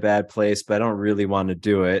she's in a bad place, but I don't really want to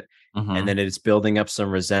do it. And then it's building up some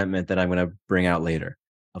resentment that I'm going to bring out later.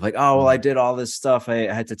 Of like, oh, well, I did all this stuff.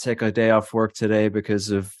 I had to take a day off work today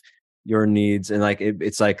because of your needs. And like,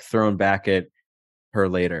 it's like thrown back at her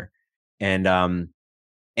later. And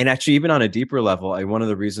actually, even on a deeper level, one of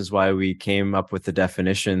the reasons why we came up with the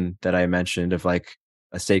definition that I mentioned of like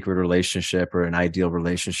a sacred relationship or an ideal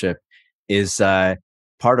relationship is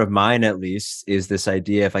part of mine, at least, is this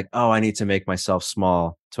idea of like, oh, I need to make myself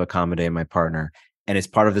small to accommodate my partner. And it's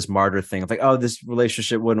part of this martyr thing of like, oh, this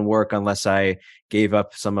relationship wouldn't work unless I gave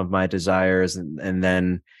up some of my desires. And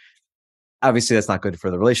then obviously that's not good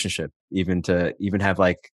for the relationship, even to have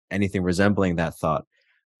like anything resembling that thought.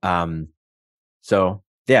 So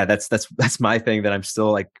yeah, that's my thing that I'm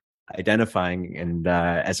still like identifying and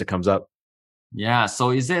as it comes up. Yeah.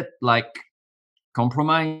 So is it like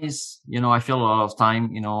compromise? I feel a lot of time,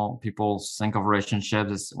 people think of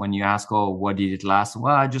relationships when you ask, oh, what did it last?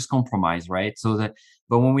 Well, I just compromise, right?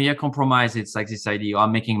 But when we compromise, it's like this idea,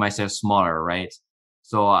 I'm making myself smaller, right?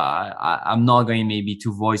 So I'm not going maybe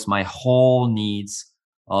to voice my whole needs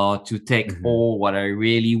or to take all what I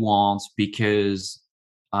really want because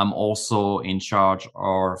I'm also in charge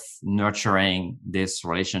of nurturing this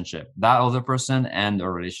relationship, that other person and the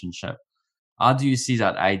relationship. How do you see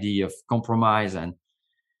that idea of compromise? And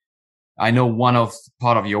I know one of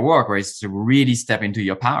part of your work, right, is to really step into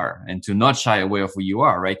your power and to not shy away of who you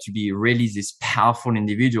are, right? To be really this powerful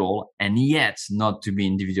individual and yet not to be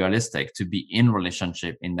individualistic, to be in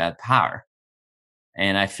relationship in that power.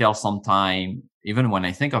 And I feel sometimes, even when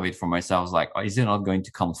I think of it for myself, it's like, oh, is it not going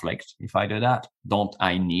to conflict if I do that? Don't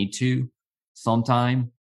I need to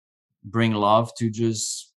sometime bring love to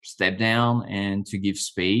just step down and to give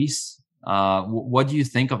space? What do you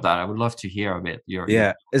think of that? I would love to hear a bit.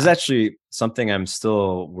 It's actually something I'm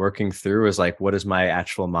still working through, is like, what is my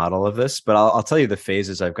actual model of this? But I'll tell you the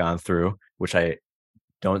phases I've gone through, which I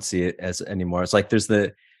don't see it as anymore. It's like, there's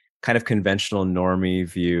the kind of conventional normie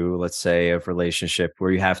view, let's say, of relationship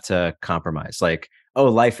where you have to compromise. Like, oh,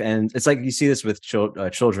 life ends. It's like you see this with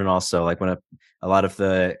children also. Like, when a lot of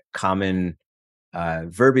the common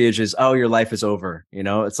verbiage is, oh, your life is over.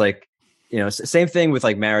 It's like, same thing with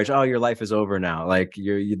like marriage. Oh, your life is over now. Like,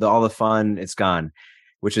 all the fun, it's gone,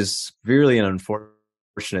 which is really an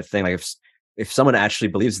unfortunate thing. Like, if someone actually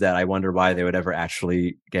believes that, I wonder why they would ever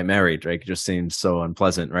actually get married. Right? It just seems so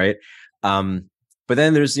unpleasant, right? But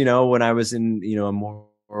then there's, when I was in, a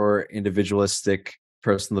more individualistic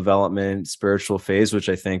personal development, spiritual phase, which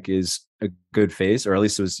I think is a good phase, or at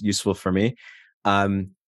least it was useful for me.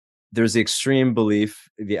 There's the extreme belief,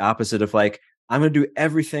 the opposite of like, I'm going to do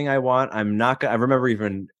everything I want. I'm not going to, I remember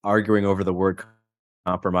even arguing over the word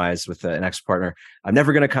compromise with an ex-partner. I'm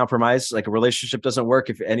never going to compromise. Like, a relationship doesn't work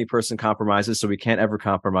if any person compromises, so we can't ever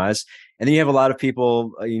compromise. And then you have a lot of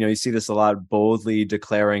people, you see this a lot, boldly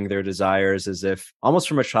declaring their desires as if almost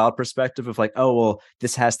from a child perspective of like, oh, well,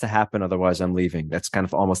 this has to happen, otherwise I'm leaving. That's kind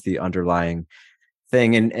of almost the underlying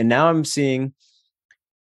thing. And now I'm seeing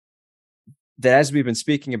that, as we've been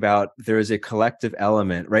speaking about, there is a collective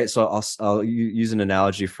element, right? So I'll use an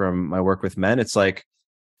analogy from my work with men. It's like,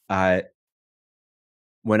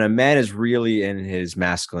 when a man is really in his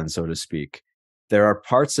masculine, so to speak, there are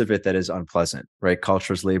parts of it that is unpleasant, right?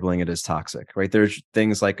 Culture's labeling it as toxic, right? There's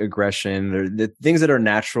things like aggression, the things that are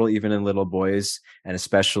natural even in little boys, and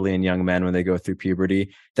especially in young men when they go through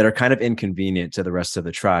puberty, that are kind of inconvenient to the rest of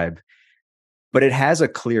the tribe. But it has a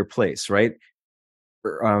clear place, right?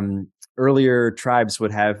 Earlier tribes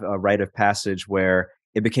would have a rite of passage where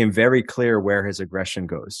it became very clear where his aggression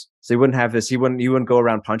goes. So he wouldn't have this, he wouldn't go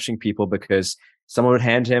around punching people because someone would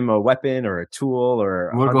hand him a weapon or a tool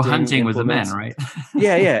or we'll go hunting with the man, right?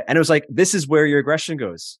 yeah. And it was like, this is where your aggression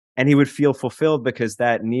goes. And he would feel fulfilled because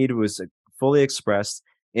that need was fully expressed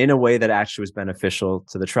in a way that actually was beneficial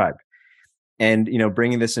to the tribe. And,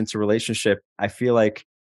 bringing this into relationship, I feel like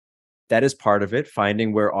that is part of it,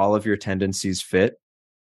 finding where all of your tendencies fit.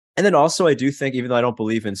 And then also, I do think, even though I don't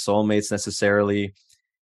believe in soulmates necessarily,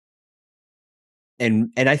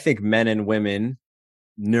 and I think men and women,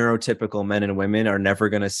 neurotypical men and women, are never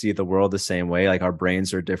going to see the world the same way. Like, our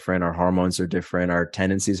brains are different, our hormones are different, our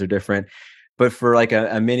tendencies are different. But for like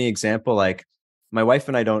a mini example, like, my wife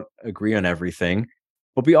and I don't agree on everything,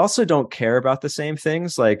 but we also don't care about the same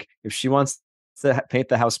things. Like, if she wants to paint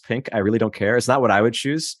the house pink, I really don't care. It's not what I would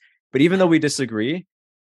choose. But even though we disagree,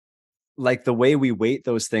 like, the way we weight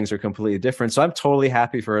those things are completely different. So I'm totally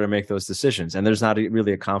happy for her to make those decisions. And there's not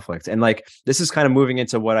really a conflict. And like, this is kind of moving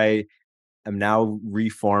into what I am now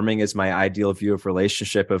reforming as my ideal view of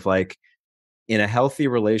relationship, of like, in a healthy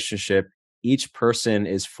relationship, each person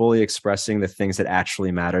is fully expressing the things that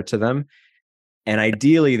actually matter to them. And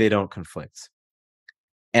ideally they don't conflict.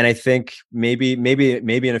 And I think maybe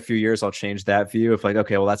in a few years I'll change that view of like,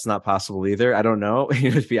 okay, well, that's not possible either. I don't know,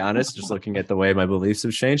 to be honest, just looking at the way my beliefs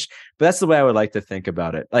have changed. But that's the way I would like to think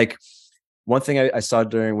about it. Like, one thing I saw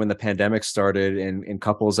during when the pandemic started in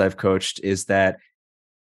couples I've coached is that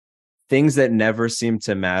things that never seem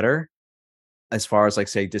to matter, as far as like,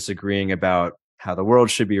 say, disagreeing about how the world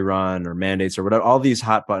should be run or mandates or whatever, all these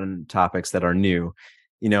hot button topics that are new,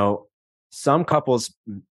 some couples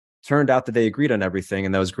turned out that they agreed on everything,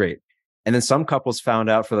 and that was great. And then some couples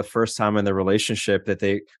found out for the first time in their relationship that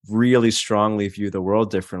they really strongly view the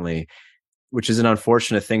world differently, which is an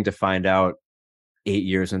unfortunate thing to find out 8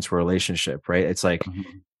 years into a relationship, right? It's like,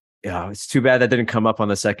 it's too bad that didn't come up on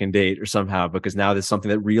the second date or somehow, because now there's something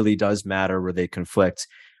that really does matter where they conflict.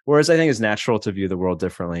 Whereas I think it's natural to view the world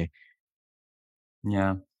differently.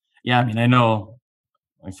 Yeah. I mean, I know,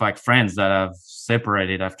 in fact, friends that have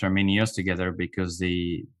separated after many years together because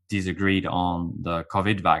they disagreed on the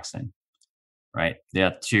COVID vaccine, right? They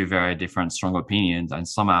had two very different, strong opinions, and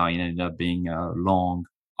somehow it ended up being long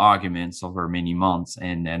arguments over many months.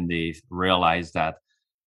 And then they realized that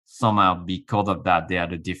somehow because of that, they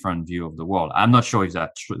had a different view of the world. I'm not sure if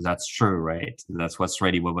that's true, right? That's what's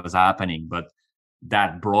really what was happening. But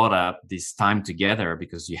that brought up this time together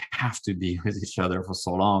because you have to be with each other for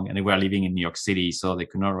so long. And they were living in New York City, so they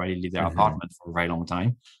could not really leave their apartment for a very long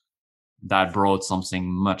time. That brought something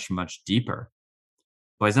much, much deeper.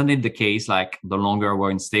 But isn't it the case, like, the longer we're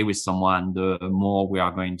going to stay with someone, the more we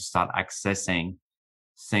are going to start accessing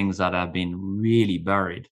things that have been really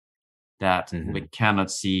buried, that we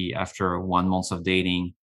cannot see after 1 month of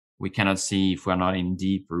dating. We cannot see if we're not in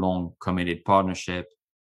deep, long, committed partnership.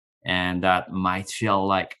 And that might feel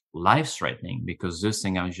like life-threatening because those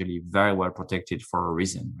things are usually very well protected for a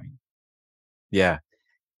reason, right? Yeah.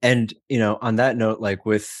 And, on that note, like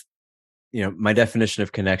with, my definition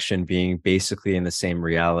of connection being basically in the same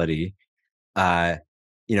reality,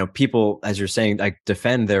 people, as you're saying, like,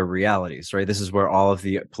 defend their realities, right? This is where all of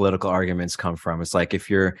the political arguments come from. It's like, if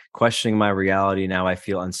you're questioning my reality, now I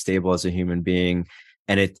feel unstable as a human being.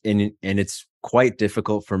 And it's quite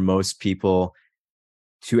difficult for most people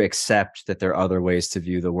to accept that there are other ways to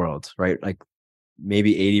view the world, right? Like,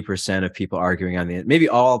 maybe 80% of people maybe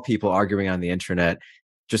all people arguing on the internet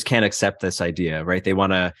just can't accept this idea, right? They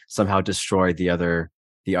want to somehow destroy the other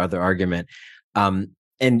argument. And,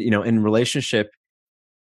 in relationship,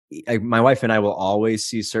 my wife and I will always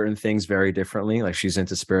see certain things very differently. Like she's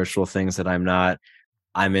into spiritual things that I'm not.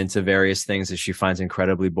 I'm into various things that she finds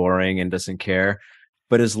incredibly boring and doesn't care.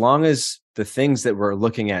 But as long as the things that we're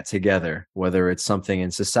looking at together, whether it's something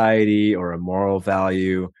in society or a moral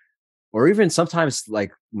value, or even sometimes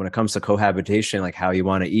like when it comes to cohabitation, like how you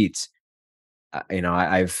want to eat,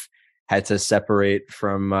 I've had to separate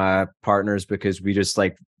from partners because we just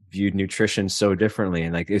like viewed nutrition so differently,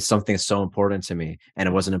 and like it's something so important to me, and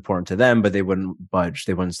it wasn't important to them, but they wouldn't budge,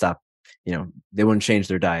 they wouldn't stop, they wouldn't change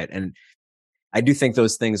their diet. And I do think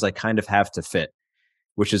those things like kind of have to fit,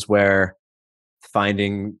 which is where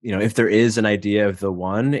finding, if there is an idea of the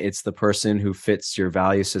one, it's the person who fits your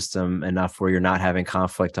value system enough where you're not having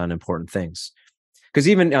conflict on important things. Because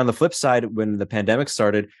even on the flip side, when the pandemic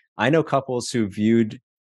started, I know couples who viewed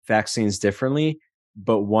vaccines differently,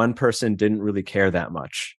 but one person didn't really care that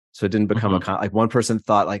much. So it didn't become like one person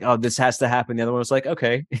thought like, oh, this has to happen. The other one was like,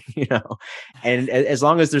 okay, and as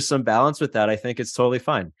long as there's some balance with that, I think it's totally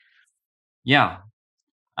fine. Yeah.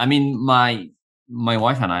 I mean, my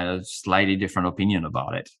wife and I have a slightly different opinion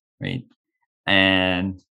about it, right?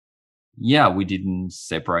 And yeah, we didn't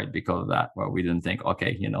separate because of that. Well, we didn't think,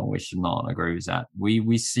 okay, we should not agree with that.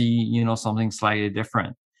 We see, something slightly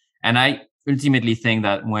different. And I ultimately think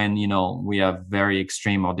that when, we have very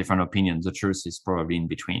extreme or different opinions, the truth is probably in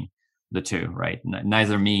between the two, right?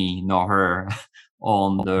 Neither me nor her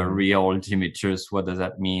on the real ultimate truth. What does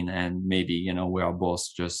that mean? And maybe, we are both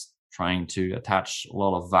just trying to attach a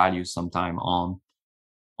lot of value sometime on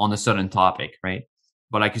a certain topic, right?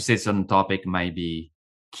 But like you said, certain topic might be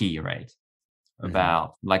key, right?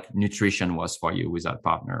 About like nutrition was for you with that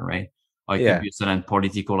partner, right? Or it could be a certain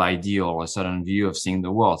political ideal or a certain view of seeing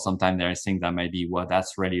the world. Sometimes there are things that might be, well,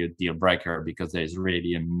 that's really a deal breaker because there's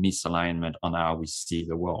really a misalignment on how we see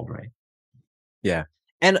the world, right? Yeah.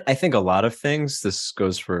 And I think a lot of things, this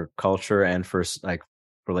goes for culture and for like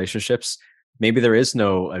relationships, maybe there is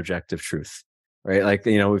no objective truth, right? Like,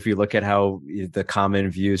 if you look at how the common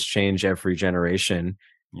views change every generation,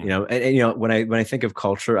 and when I think of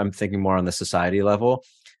culture, I'm thinking more on the society level.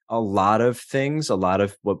 A lot of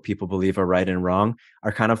what people believe are right and wrong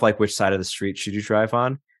are kind of like which side of the street should you drive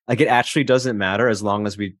on. Like it actually doesn't matter as long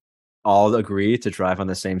as we all agree to drive on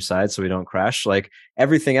the same side so we don't crash. Like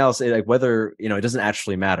everything else, like whether, it doesn't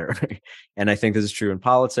actually matter. And I think this is true in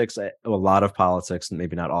politics, a lot of politics, and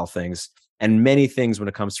maybe not all things, and many things when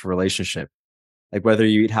it comes to relationship. Like whether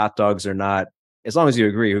you eat hot dogs or not, as long as you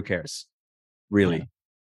agree, who cares? Really?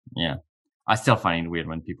 Yeah. I still find it weird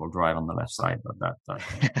when people drive on the left side, but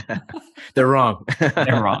that they're wrong.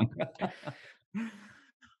 They're wrong.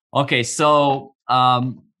 Okay, so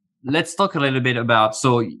let's talk a little bit about.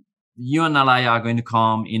 So you and Nalaya are going to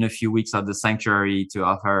come in a few weeks at the sanctuary to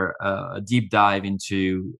offer a deep dive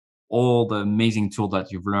into all the amazing tools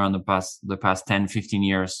that you've learned the past 10, 15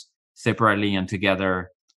 years separately and together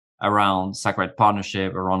around sacred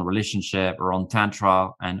partnership, around relationship, around tantra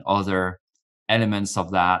and other elements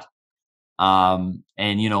of that. And,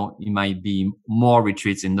 it might be more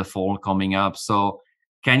retreats in the fall coming up. So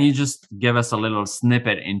can you just give us a little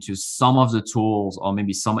snippet into some of the tools or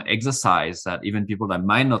maybe some exercise that even people that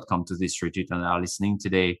might not come to this retreat and are listening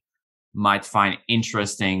today might find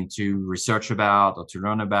interesting to research about or to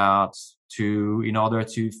learn about in order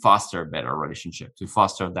to foster a better relationship, to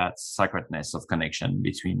foster that sacredness of connection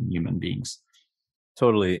between human beings?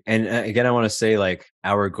 Totally. And again, I want to say like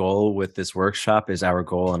our goal with this workshop is our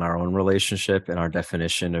goal in our own relationship and our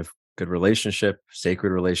definition of good relationship,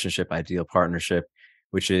 sacred relationship, ideal partnership,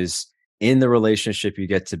 which is in the relationship, you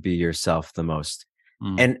get to be yourself the most.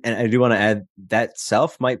 And I do want to add that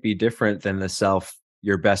self might be different than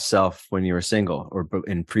your best self when you were single or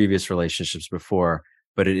in previous relationships before,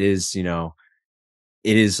 but it is, it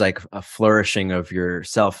is like a flourishing of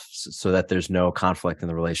yourself so that there's no conflict in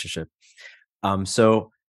the relationship.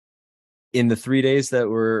 So in the 3 days that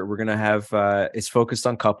we're going to have, it's focused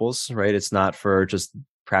on couples, right? It's not for just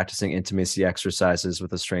practicing intimacy exercises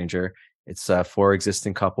with a stranger. It's for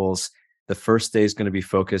existing couples. The first day is going to be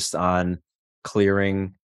focused on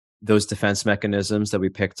clearing those defense mechanisms that we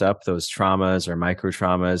picked up, those traumas or micro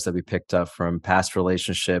traumas that we picked up from past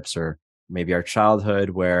relationships or maybe our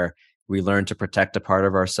childhood, where we learn to protect a part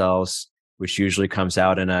of ourselves, which usually comes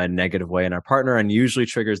out in a negative way in our partner and usually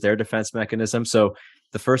triggers their defense mechanism. So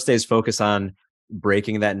the first day is focus on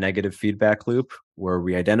breaking that negative feedback loop where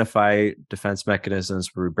we identify defense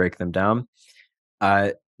mechanisms, where we break them down.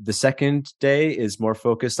 The second day is more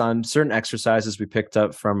focused on certain exercises we picked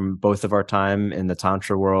up from both of our time in the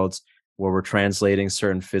tantra worlds, where we're translating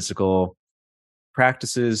certain physical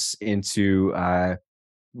practices into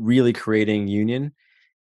really creating union.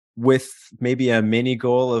 with maybe a mini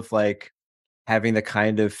goal of like having the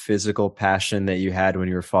kind of physical passion that you had when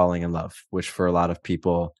you were falling in love, which for a lot of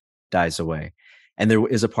people dies away. And there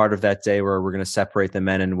is a part of that day where we're going to separate the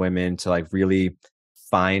men and women to like really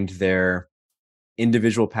find their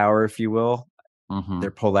individual power, if you will,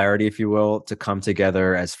 their polarity, if you will, to come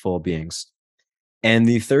together as full beings. And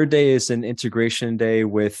the third day is an integration day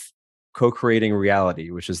with co-creating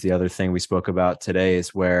reality, which is the other thing we spoke about today,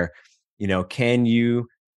 is where, you know, can you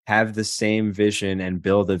have the same vision and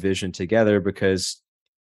build a vision together? Because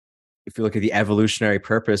if you look at the evolutionary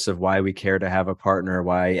purpose of why we care to have a partner,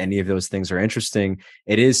 why any of those things are interesting,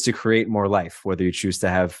 it is to create more life, whether you choose to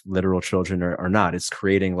have literal children or not. It's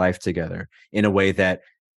creating life together in a way that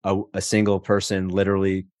a single person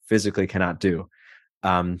literally physically cannot do.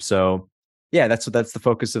 So yeah, that's the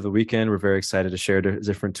focus of the weekend. We're very excited to share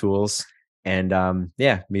different tools and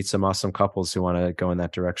meet some awesome couples who want to go in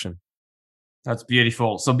that direction. That's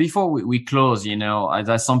beautiful. So before we close, you know,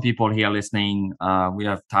 there's some people here listening. We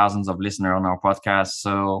have thousands of listeners on our podcast.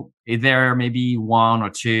 So is there maybe one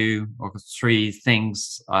or two or three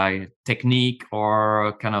things, technique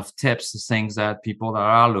or kind of tips, things that people that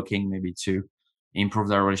are looking maybe to improve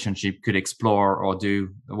their relationship could explore or do?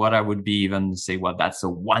 What I would be even say, well, that's the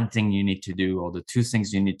one thing you need to do or the two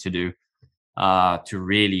things you need to do to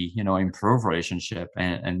really, you know, improve relationship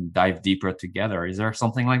and dive deeper together. Is there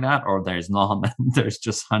something like that, or there's none? There's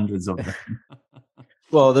just hundreds of them?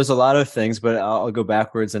 Well, there's a lot of things, but I'll go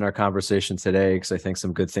backwards in our conversation today because I think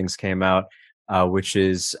some good things came out, which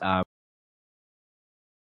is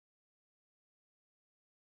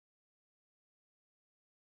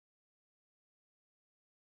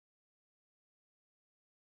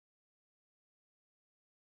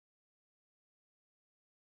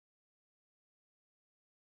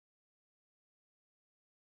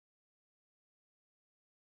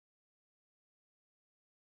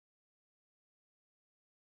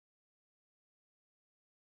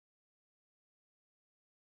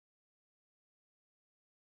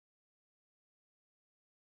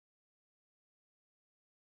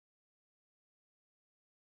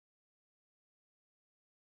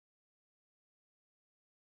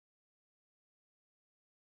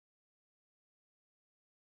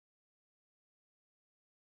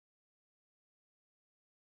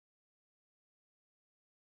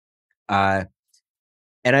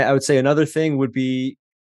and I would say another thing would be,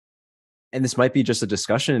 and this might be just a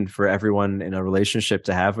discussion for everyone in a relationship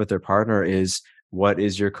to have with their partner, is what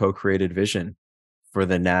is your co-created vision for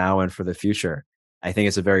the now and for the future? I think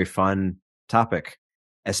it's a very fun topic,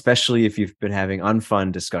 especially if you've been having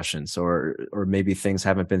unfun discussions or maybe things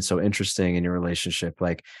haven't been so interesting in your relationship.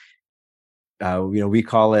 Like, we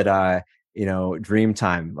call it, dream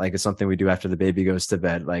time. Like it's something we do after the baby goes to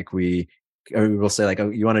bed. Like we will say like, oh,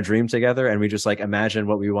 you want to dream together? And we just like imagine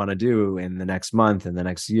what we want to do in the next month and the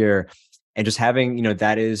next year. And just having,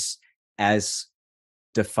 that is as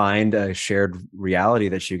defined a shared reality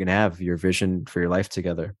that you can have your vision for your life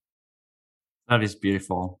together. That is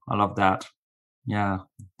beautiful. I love that. Yeah.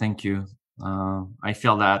 Thank you. I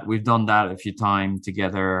feel that we've done that a few times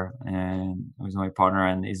together and with my partner,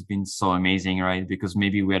 and it's been so amazing, right? Because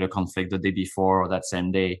maybe we had a conflict the day before or that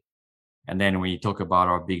same day. And then we talk about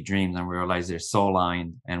our big dreams and we realize they're so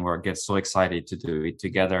aligned and we get so excited to do it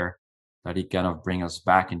together that it kind of brings us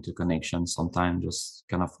back into connection. Sometimes just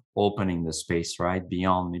kind of opening the space, right?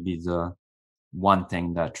 Beyond maybe the one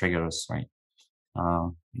thing that triggered us, right?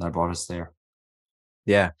 That brought us there.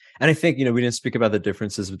 Yeah. And I think, we didn't speak about the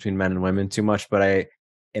differences between men and women too much, but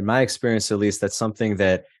in my experience, at least, that's something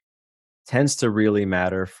that tends to really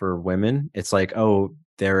matter for women. It's like, oh,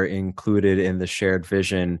 they're included in the shared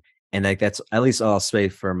vision. And like, that's at least I'll say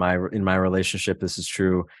in my relationship, this is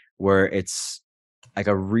true, where it's like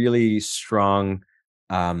a really strong,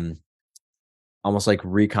 almost like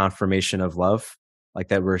reconfirmation of love, like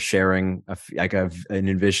that we're sharing an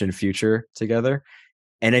envisioned future together.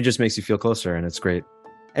 And it just makes you feel closer, and it's great.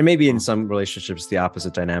 And maybe in some relationships, the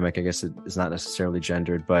opposite dynamic, I guess it is not necessarily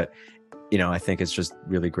gendered, but, I think it's just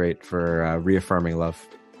really great for reaffirming love.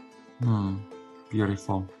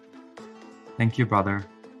 Beautiful. Thank you, brother.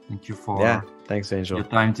 Thank you for thanks, Angel. Your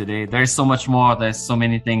time today. There's so much more. There's so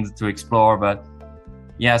many things to explore, but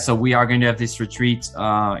yeah, so we are going to have this retreat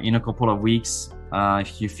in a couple of weeks.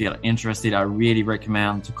 If you feel interested, I really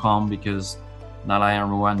recommend to come because Nalaya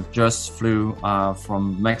and Ruwan just flew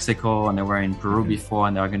from Mexico and they were in Peru before,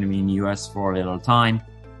 and they're going to be in the US for a little time.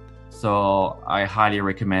 So I highly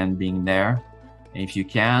recommend being there if you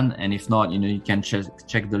can. And if not, you can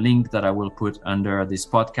check the link that I will put under this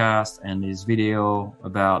podcast and this video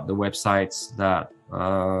about the websites that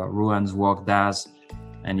Ruwan's work does.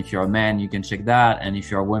 And if you're a man, you can check that. And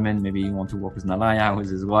if you're a woman, maybe you want to work with Nalaya, with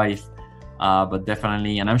his wife. But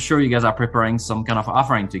definitely, and I'm sure you guys are preparing some kind of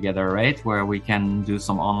offering together, right? Where we can do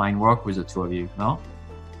some online work with the two of you, no?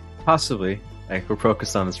 Possibly. Like, we're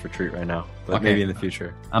focused on this retreat right now, but Okay. maybe in the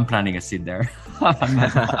future. I'm planting a seed there.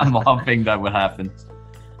 I'm hoping that will happen.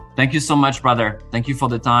 Thank you so much, brother. Thank you for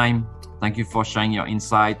the time. Thank you for sharing your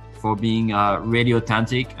insight, for being really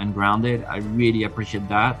authentic and grounded. I really appreciate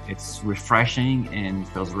that. It's refreshing and it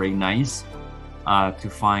feels very nice to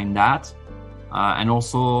find that. And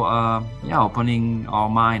also, opening our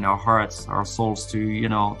mind, our hearts, our souls to,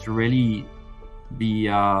 to really be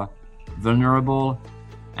vulnerable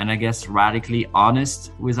and I guess radically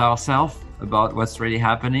honest with ourselves about what's really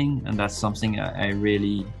happening. And that's something I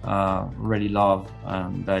really, really love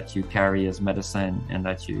that you carry as medicine and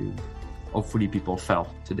that hopefully people felt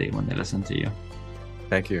today when they listened to you.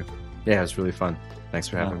 Thank you. Yeah, it was really fun. Thanks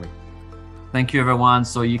for having me. Thank you, everyone.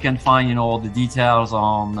 So you can find, all the details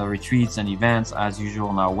on the retreats and events as usual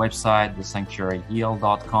on our website,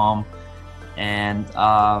 thesanctuaryheal.com. And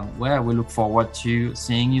we look forward to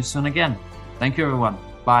seeing you soon again. Thank you, everyone.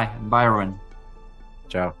 Bye. Bye, Ruwan.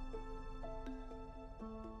 Ciao.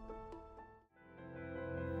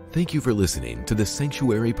 Thank you for listening to the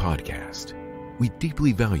Sanctuary Podcast. We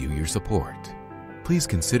deeply value your support. Please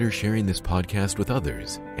consider sharing this podcast with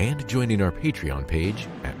others and joining our Patreon page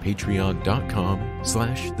at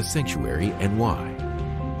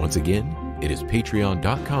patreon.com/thesanctuaryny. Once again, it is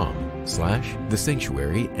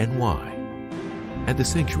patreon.com/thesanctuaryny. At The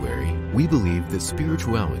Sanctuary, we believe that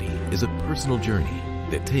spirituality is a personal journey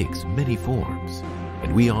that takes many forms,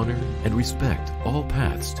 and we honor and respect all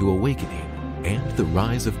paths to awakening and the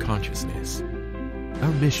rise of consciousness.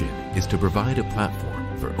 Our mission is to provide a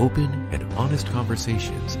platform for open and honest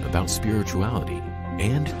conversations about spirituality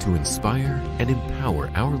and to inspire and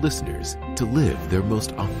empower our listeners to live their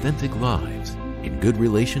most authentic lives in good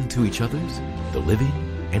relation to each other's, the living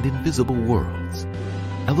and invisible worlds.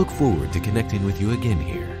 I look forward to connecting with you again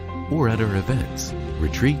here or at our events,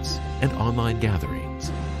 retreats, and online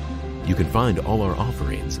gatherings. You can find all our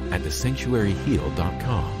offerings at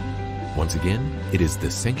thesanctuaryheal.com. Once again, it is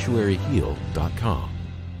thesanctuaryheal.com.